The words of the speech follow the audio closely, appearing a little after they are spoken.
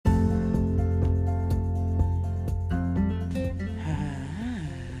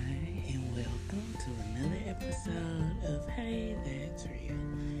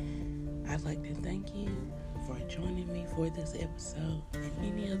joining me for this episode and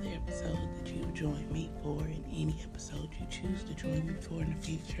any other episode that you've joined me for and any episode you choose to join me for in the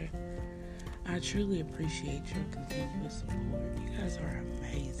future. I truly appreciate your continuous support. You guys are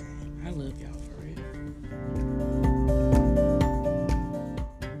amazing. I love y'all for real.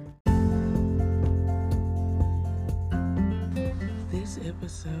 This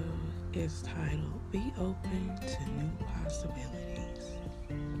episode is titled, Be Open to New Possibilities.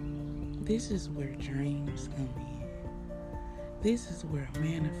 This is where dreams come in. This is where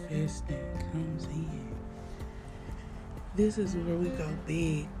manifesting comes in. This is where we go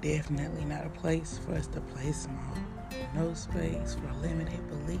big. Definitely not a place for us to play small. No space for limited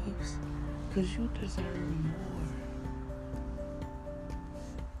beliefs, because you deserve more.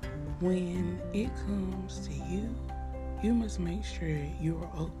 When it comes to you, you must make sure you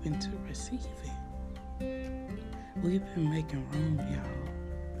are open to receive it. We've been making room, y'all.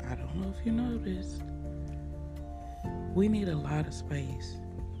 I don't know if you noticed. We need a lot of space.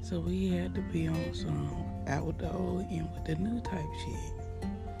 So we had to be on some out with the old, in with the new type shit.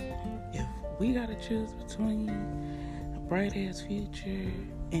 If we gotta choose between a bright ass future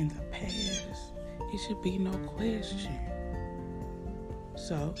and the past, it should be no question.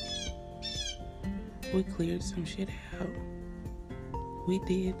 So we cleared some shit out. We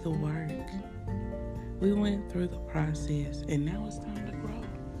did the work. We went through the process, and now it's time to grow.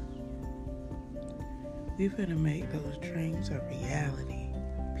 We're gonna make those dreams a reality,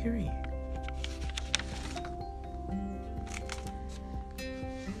 period.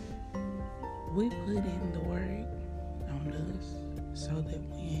 We put in the work on us so that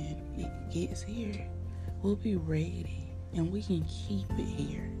when it gets here, we'll be ready and we can keep it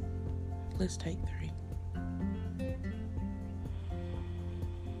here. Let's take 3.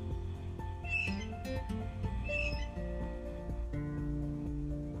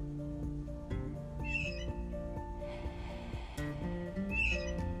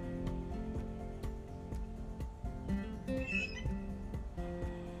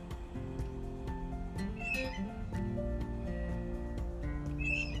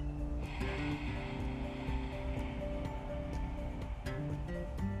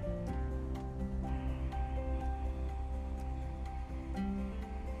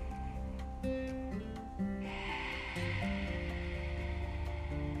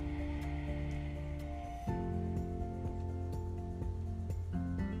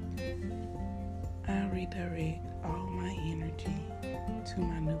 I redirect all my energy to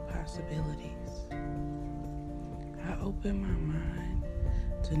my new possibilities. I open my mind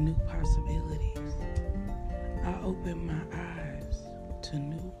to new possibilities. I open my eyes to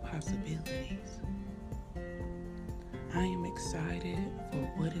new possibilities. I am excited for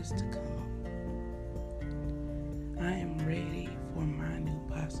what is to come. I am ready for my new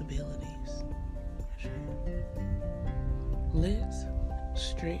possibilities. Let's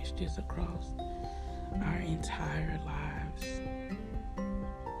stretch this across our entire lives.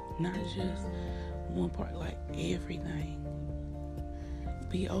 Not just one part, like everything.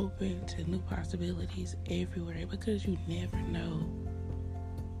 Be open to new possibilities everywhere, because you never know.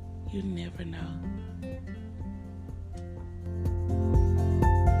 You never know.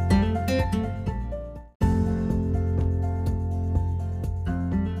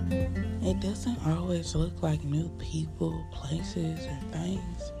 It doesn't always look like new people, places, or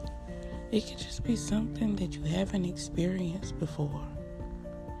things. It could just be something that you haven't experienced before.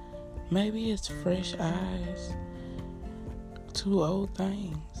 Maybe it's fresh eyes to old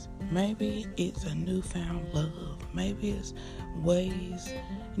things. Maybe it's a newfound love. Maybe it's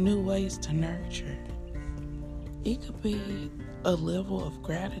new ways to nurture. It could be a level of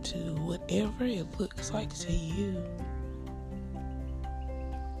gratitude, whatever it looks like to you.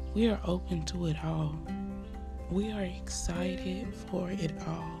 We are open to it all. We are excited for it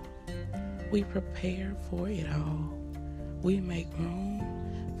all. We prepare for it all. We make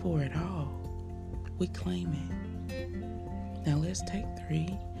room for it all. We claim it. Now let's take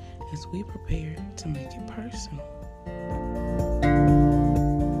 3 as we prepare to make it personal.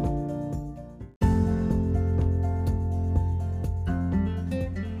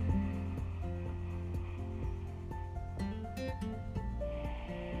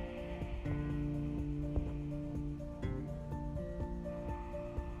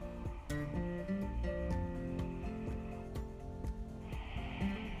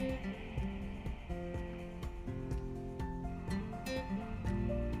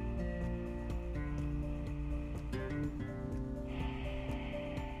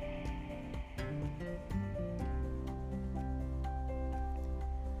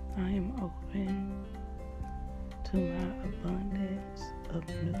 I am open to my abundance of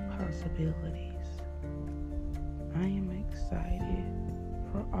new possibilities. I am excited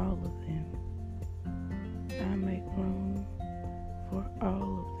for all of them. I make room for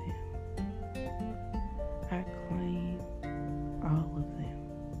all of them. I claim all of them.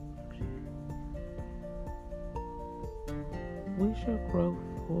 We shall grow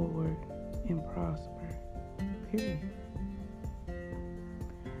forward and prosper. Period.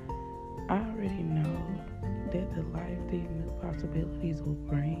 I already know that the life these new possibilities will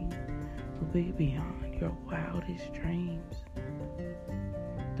bring will be beyond your wildest dreams.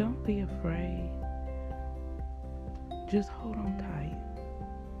 Don't be afraid. Just hold on tight.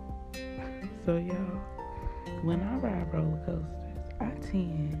 So y'all, when I ride roller coasters, I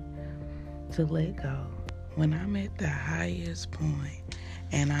tend to let go when I'm at the highest point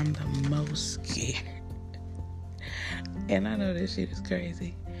and I'm the most scared. And I know this shit is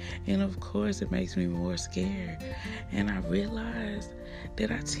crazy. And of course it makes me more scared. And I realized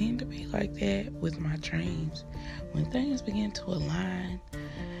that I tend to be like that with my dreams. When things begin to align,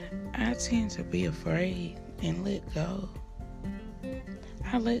 I tend to be afraid and let go.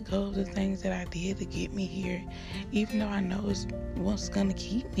 I let go of the things that I did to get me here, even though I know it's what's gonna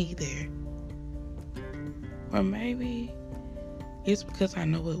keep me there. Or maybe it's because I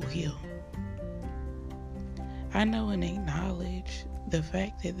know it will. I know and acknowledge the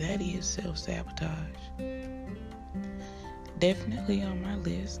fact that that is self-sabotage. Definitely on my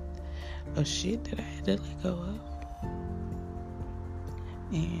list of shit that I had to let go of.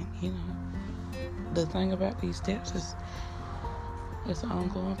 And, the thing about these steps is it's an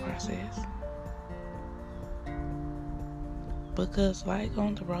ongoing process. Because like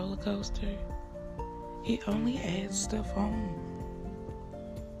on the roller coaster, it only adds stuff on.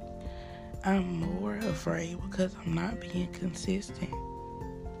 I'm more afraid because I'm not being consistent.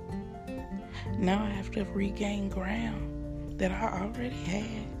 Now I have to regain ground that I already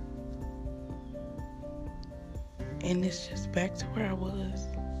had. And it's just back to where I was.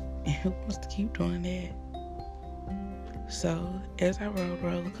 And who wants to keep doing that? So, as I rode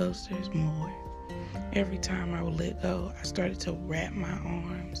roller coasters more, every time I would let go, I started to wrap my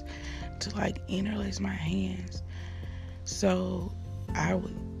arms, to interlace my hands. So, I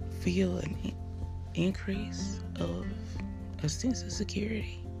would feel an increase of a sense of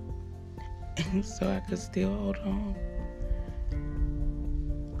security. And so I could still hold on.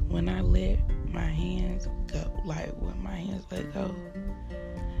 When I let my hands go, when my hands let go,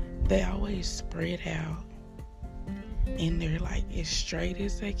 they always spread out. And they're as straight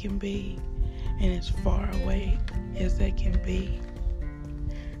as they can be and as far away as they can be.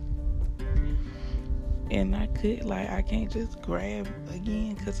 And I can't just grab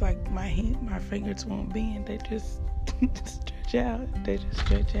again because my fingers won't bend. They just stretch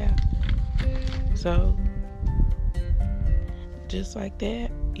out. So just like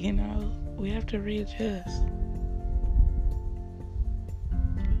that, we have to readjust.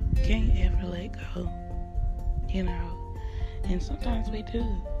 Can't ever let go, and sometimes we do.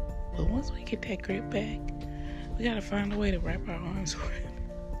 But once we get that grip back, we gotta find a way to wrap our arms around it.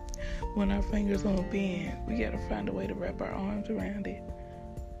 When our fingers won't bend, we gotta find a way to wrap our arms around it.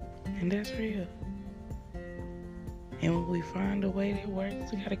 And that's real. And when we find a way that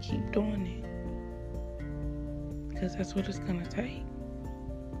works, we gotta keep doing it. Because that's what it's gonna take.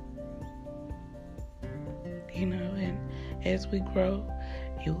 And as we grow,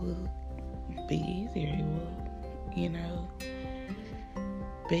 it will be easier. It will,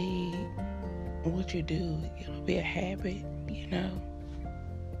 be what you do. It'll be a habit,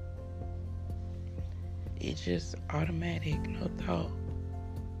 It's just automatic, no thought.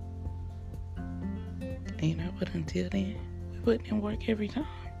 But until then, we put in work every time.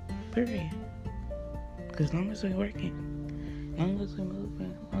 Period. Because as long as we're working, as long as we're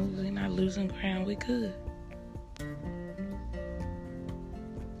moving, as long as we're not losing ground, we good.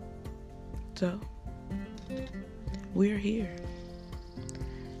 So, we're here.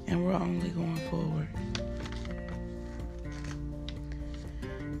 And we're only going forward.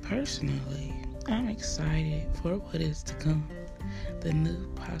 Personally, I'm excited for what is to come. The new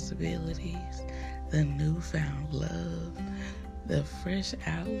possibilities, the newfound love, the fresh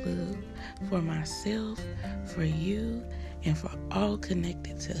outlook for myself, for you, and for all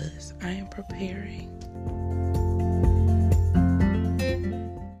connected to us. I am preparing.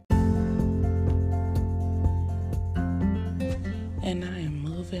 And I am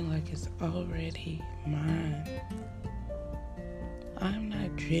moving like it's already mine. I'm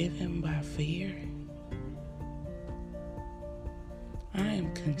not driven by fear. I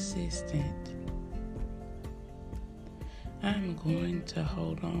am consistent. I'm going to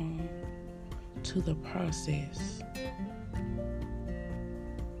hold on to the process.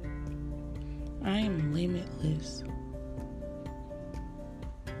 I am limitless.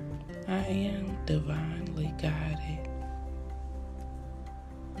 I am divinely guided.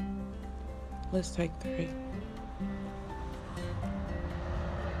 Let's take 3.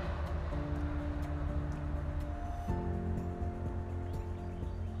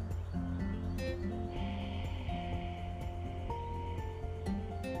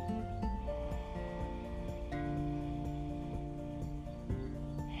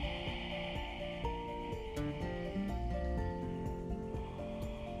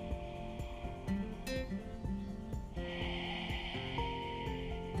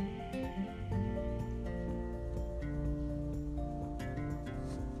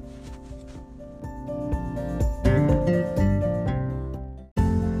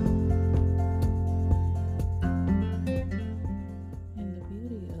 And the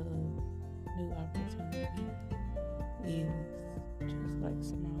beauty of new opportunity is just like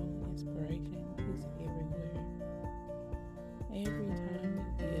small inspiration is everywhere. Every time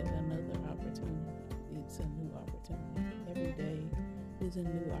you get another opportunity, it's a new opportunity. Every day is a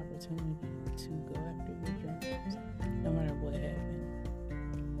new opportunity to go after your dreams, no matter what happened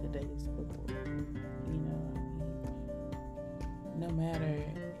the days before. You know, no matter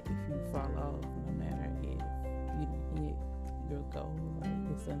if you fall off, no matter if you didn't hit your goal, like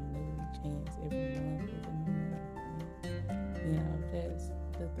it's a new chance every month is a new month. You know, that's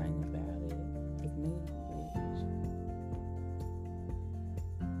the thing about it with me, which I just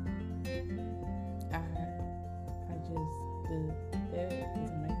that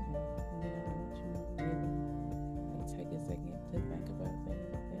is amazing. You know, that you really like take a second to think about that.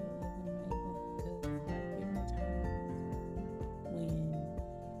 That is amazing because like there are times when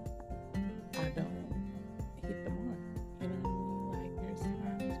I don't hit the mark. You know what I mean? Like there's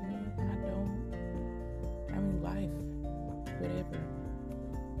times when I don't. I mean, life, whatever.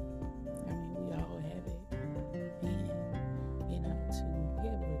 I mean, we all have it, and you know, to be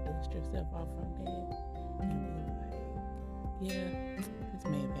able to dust yourself off from that and be like, yeah, this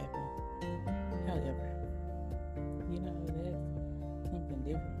may have happened. However, you know, that's something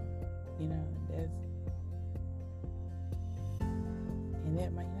different. You know, and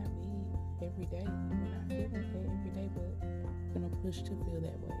that might not be every day. You may not feel like that every day, but I'm gonna push to feel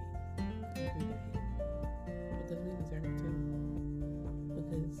that way every day because we deserve it too.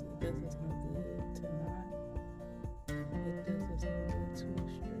 Because it does us no good to not. It does us no good to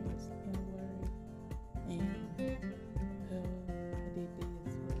stress and worry and I did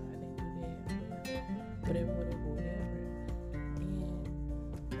this, or I didn't do that, or whatever. And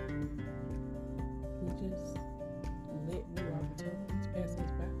we just let new opportunities pass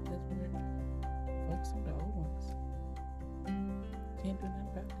us by because we're focused on the old ones. Can't do nothing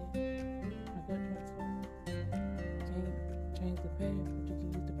about that. My gut wants to can't change the past, but you can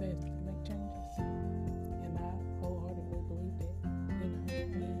use the past to make changes. And I wholeheartedly believe that.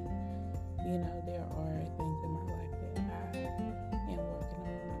 You know, there are things in my life that I am working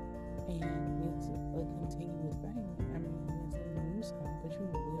on, and it's a continuous thing. I mean, when something new comes, but you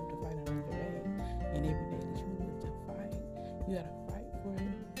live to fight another day, and every day that you live to fight, you gotta fight for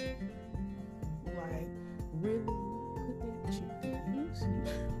it. Like, really put that shit to use.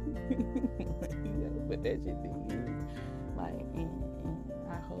 Like, you gotta put that shit to use. Like, and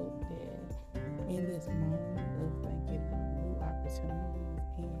I hope that in this moment of thinking of new opportunities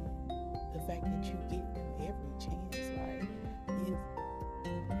and the fact that you get every chance, like, is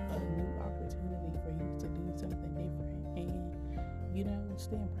a new opportunity for you to do something different, and you know,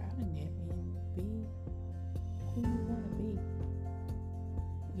 stand proud in that and be who you want to be.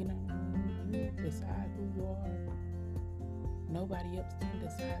 You know what I mean? You decide who you are. Nobody else can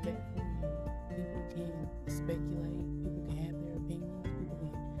decide that for you. People can speculate. People can have their opinions. People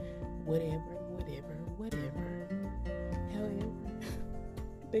can whatever. However,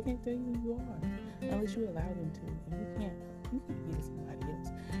 they can't tell you who you are unless you allow them to. And you can't give somebody else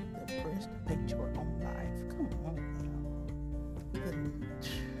the brush to paint your own life. Come on now.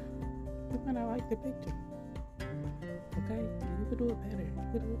 You might not like the picture. Okay? You could do it better. You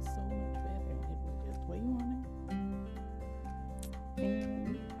could do it so much better. It was just the way you want it.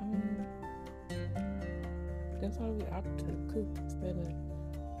 And I mean, that's why we opt to cook instead of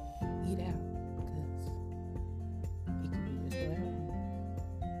eat out, because it can be just what I want.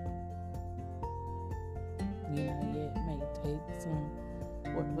 You know, yeah, it may take some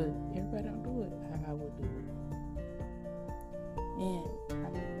work, but everybody don't do it how I would do it. And I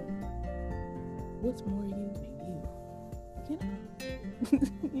mean, what's more you than you? You know?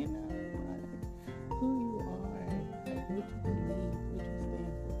 You know, like who you are, like what you believe, what you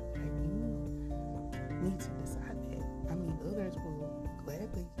stand for. Like you need to decide that. I mean, others will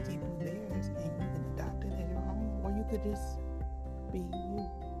gladly give you theirs and you can adopt it as your own, or you could just be you.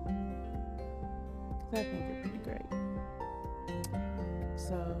 I think you're pretty great.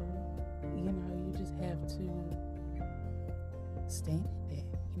 So, you just have to stand in that,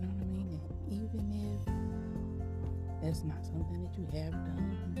 you know what I mean? And even if that's not something that you have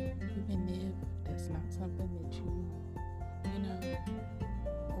done, even if that's not something that you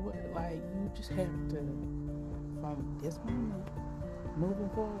just have to, from this moment, moving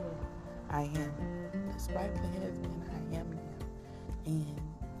forward, I am. Despite what has been, I am now. And,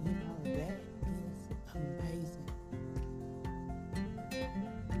 that is amazing.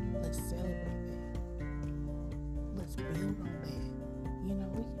 Let's celebrate that. Let's build on that. We can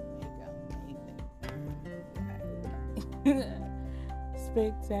make amazing.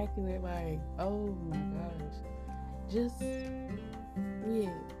 Spectacular, oh my gosh. Just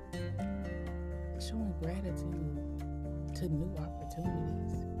with showing gratitude to new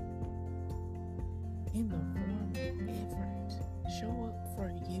opportunities in the form of effort. Show up for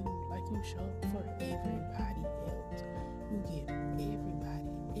you like you show up for everybody else. You give everybody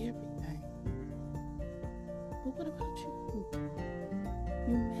everything. But what about you?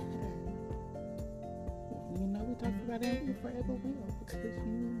 You matter. We talked about that, we forever will, because you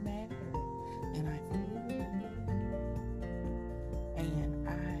matter. And I feel you. And I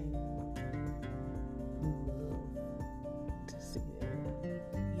love to see that.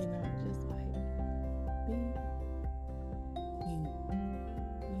 Just be you.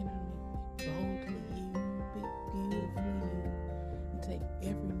 Be boldly you. Be beautifully you. And take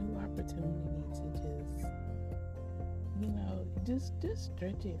every new opportunity to just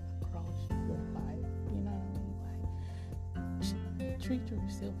stretch it across your life. Treat your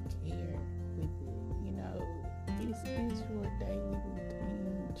self-care with it. It's your daily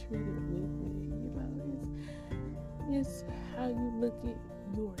routine. Treat it with it. It's how you look at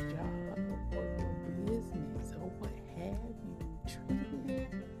your job or your business or what have you. Treat it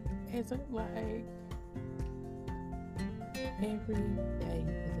as every day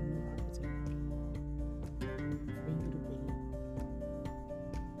is a new opportunity for you to be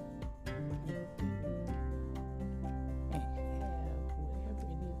and do and have whatever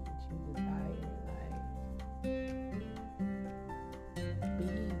it is that you desire. Be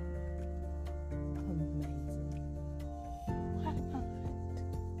amazing. Why not?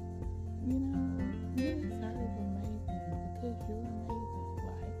 You deserve amazing because you're amazing.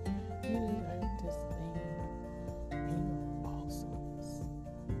 You deserve to stand in your awesomeness.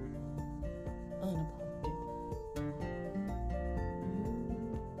 Unapologetic.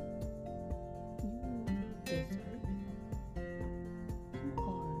 You deserve it. You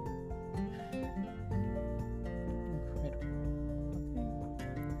are incredible. Okay?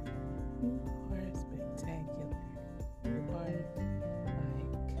 You are spectacular. You are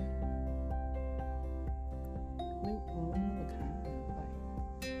one of a kind.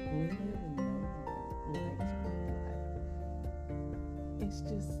 Live and know what life is like. It's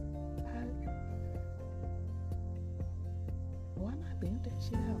just, why not live that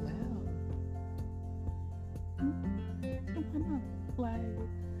shit out loud? Why not?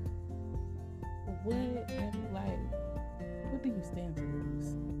 What do you stand to lose?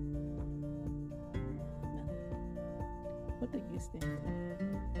 Nothing. What do you stand to lose?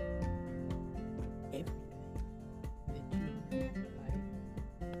 Everything that you like.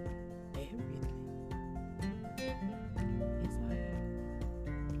 Everything. It's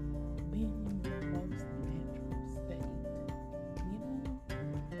being in your most natural state.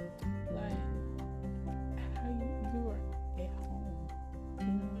 How you are at home.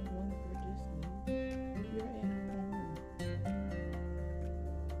 When you're just you're at home.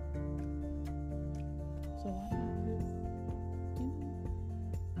 So why not just,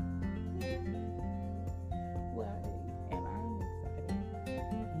 and I'm excited.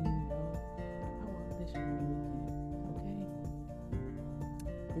 I want this journey with you, okay?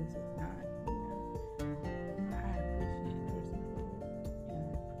 This is not, I appreciate your support, and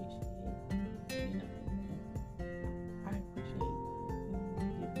I appreciate, I appreciate you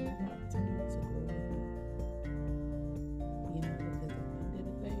giving me the opportunity to grow with you. Because at the end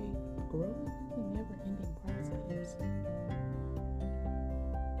of the day, growing is a never-ending process.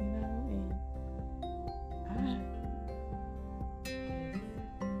 And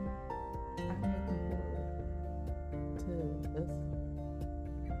I'm looking forward to us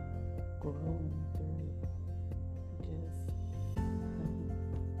growing through just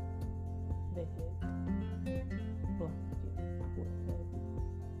that blockage, what have you,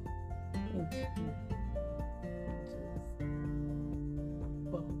 into just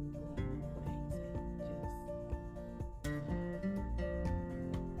boldly amazing,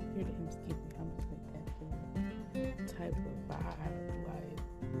 you're damn skippy, I'm a spectacular type of vibe,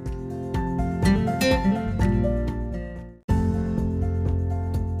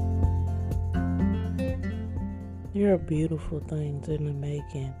 There are beautiful things in the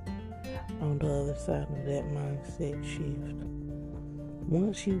making on the other side of that mindset shift.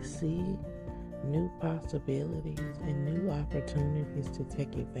 Once you see new possibilities and new opportunities to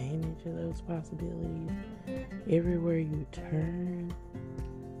take advantage of those possibilities, everywhere you turn,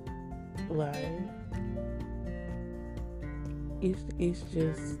 like, it's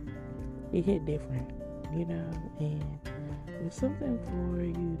just, it hit different, and it's something for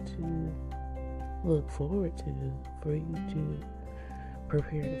you to look forward to, for you to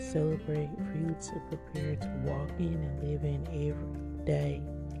prepare to celebrate, for you to prepare to walk in and live in every day,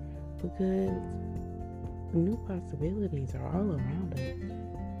 because new possibilities are all around us.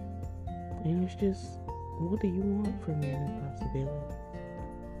 And it's just, what do you want from your new possibilities?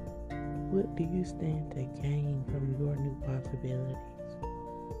 What do you stand to gain from your new possibilities?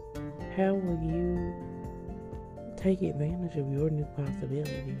 How will you take advantage of your new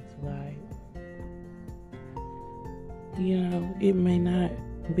possibilities? Like, it may not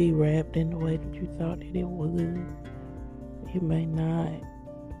be wrapped in the way that you thought that it would. It may not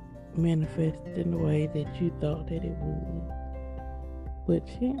manifest in the way that you thought that it would. But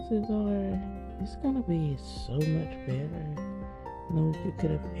chances are, it's going to be so much better than what you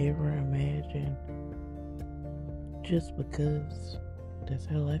could have ever imagined. Just because that's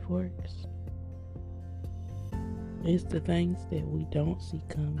how life works. It's the things that we don't see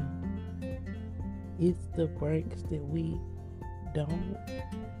coming. It's the breaks that we don't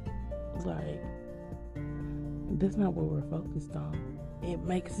like. That's not what we're focused on. It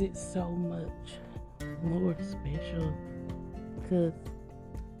makes it so much more special because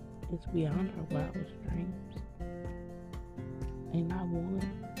it's beyond our wildest dreams. And I want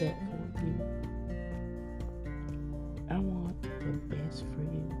that for you. I want the best for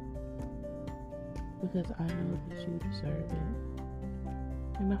you because I know that you deserve it.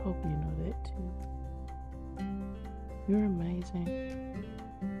 And I hope you know that too. You're amazing.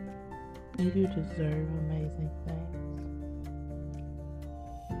 And you deserve amazing things.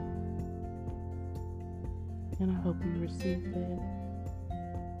 And I hope you receive that.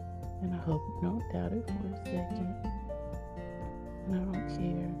 And I hope you don't doubt it for a second. And I don't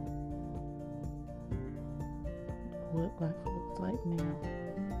care what life looks like now.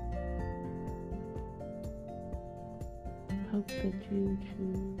 I hope that you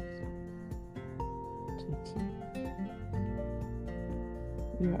choose to keep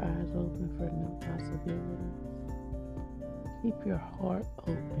your eyes open for new possibilities. Keep your heart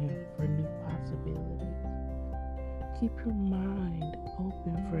open for new possibilities. Keep your mind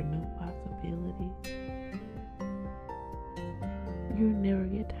open for new possibilities. You'll never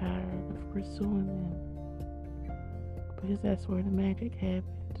get tired of pursuing them because that's where the magic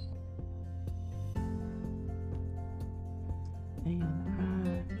happens. And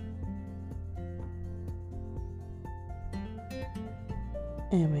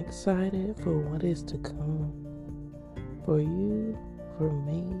I am excited for what is to come. For you, for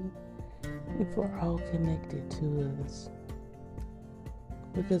me, and for all connected to us.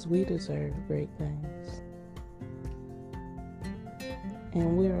 Because we deserve great things.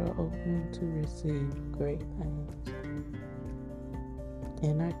 And we are open to receive great things.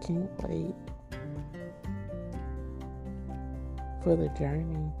 And I can't wait for the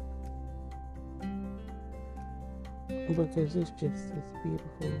journey. Because it's just as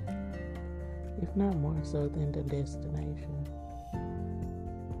beautiful, if not more so than the destination.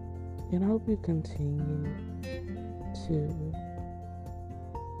 And I hope you continue to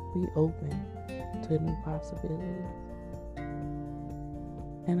be open to new possibilities.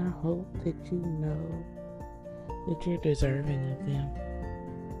 And I hope that you know that you're deserving of them.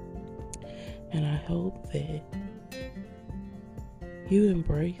 And I hope that you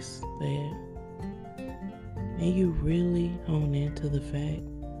embrace that. And you really hone into the fact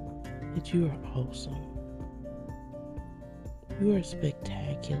that you are awesome. You are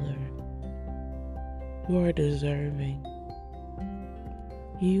spectacular. You are deserving.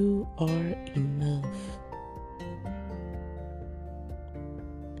 You are enough.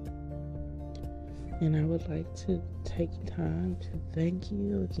 And I would like to take time to thank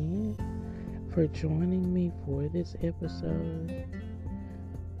you again for joining me for this episode.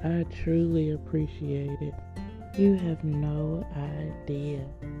 I truly appreciate it. You have no idea.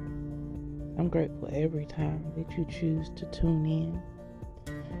 I'm grateful every time that you choose to tune in.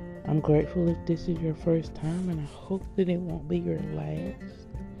 I'm grateful if this is your first time, and I hope that it won't be your last.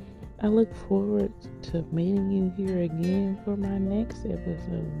 I look forward to meeting you here again for my next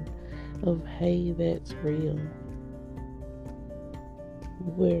episode of Hey, That's Real,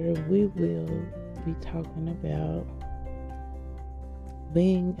 where we will be talking about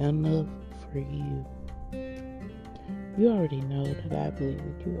being enough for you. You already know that I believe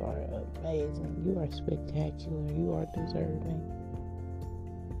that you are amazing. You are spectacular. You are deserving.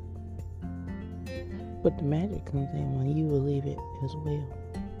 But the magic comes in when you believe it as well.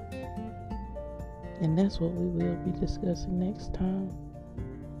 And that's what we will be discussing next time.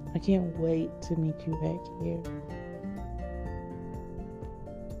 I can't wait to meet you back here.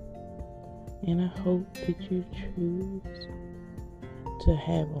 And I hope that you choose to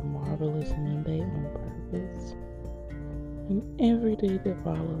have a marvelous Monday on purpose. And every day that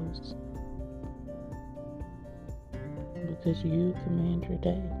follows. Because you command your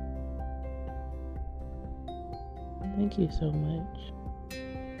day. Thank you so much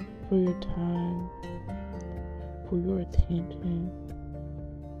for your time, for your attention,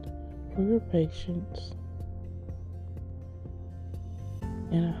 for your patience.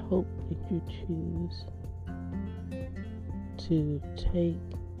 And I hope that you choose to take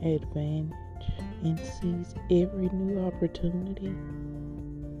advantage and seize every new opportunity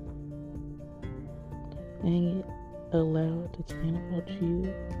and allow it to catapult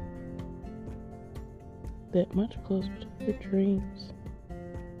you that much closer to your dreams.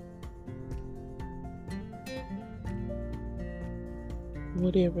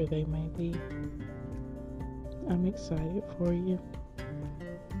 Whatever they may be. I'm excited for you.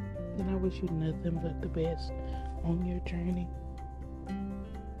 And I wish you nothing but the best on your journey.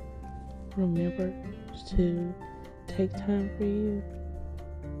 Remember to take time for you.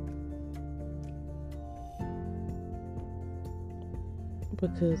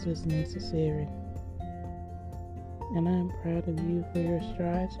 Because it's necessary. And I'm proud of you for your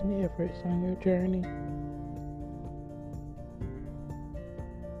strides and efforts on your journey.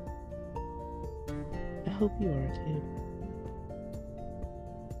 I hope you are too.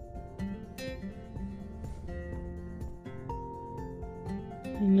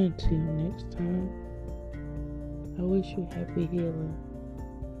 And until next time, I wish you happy healing.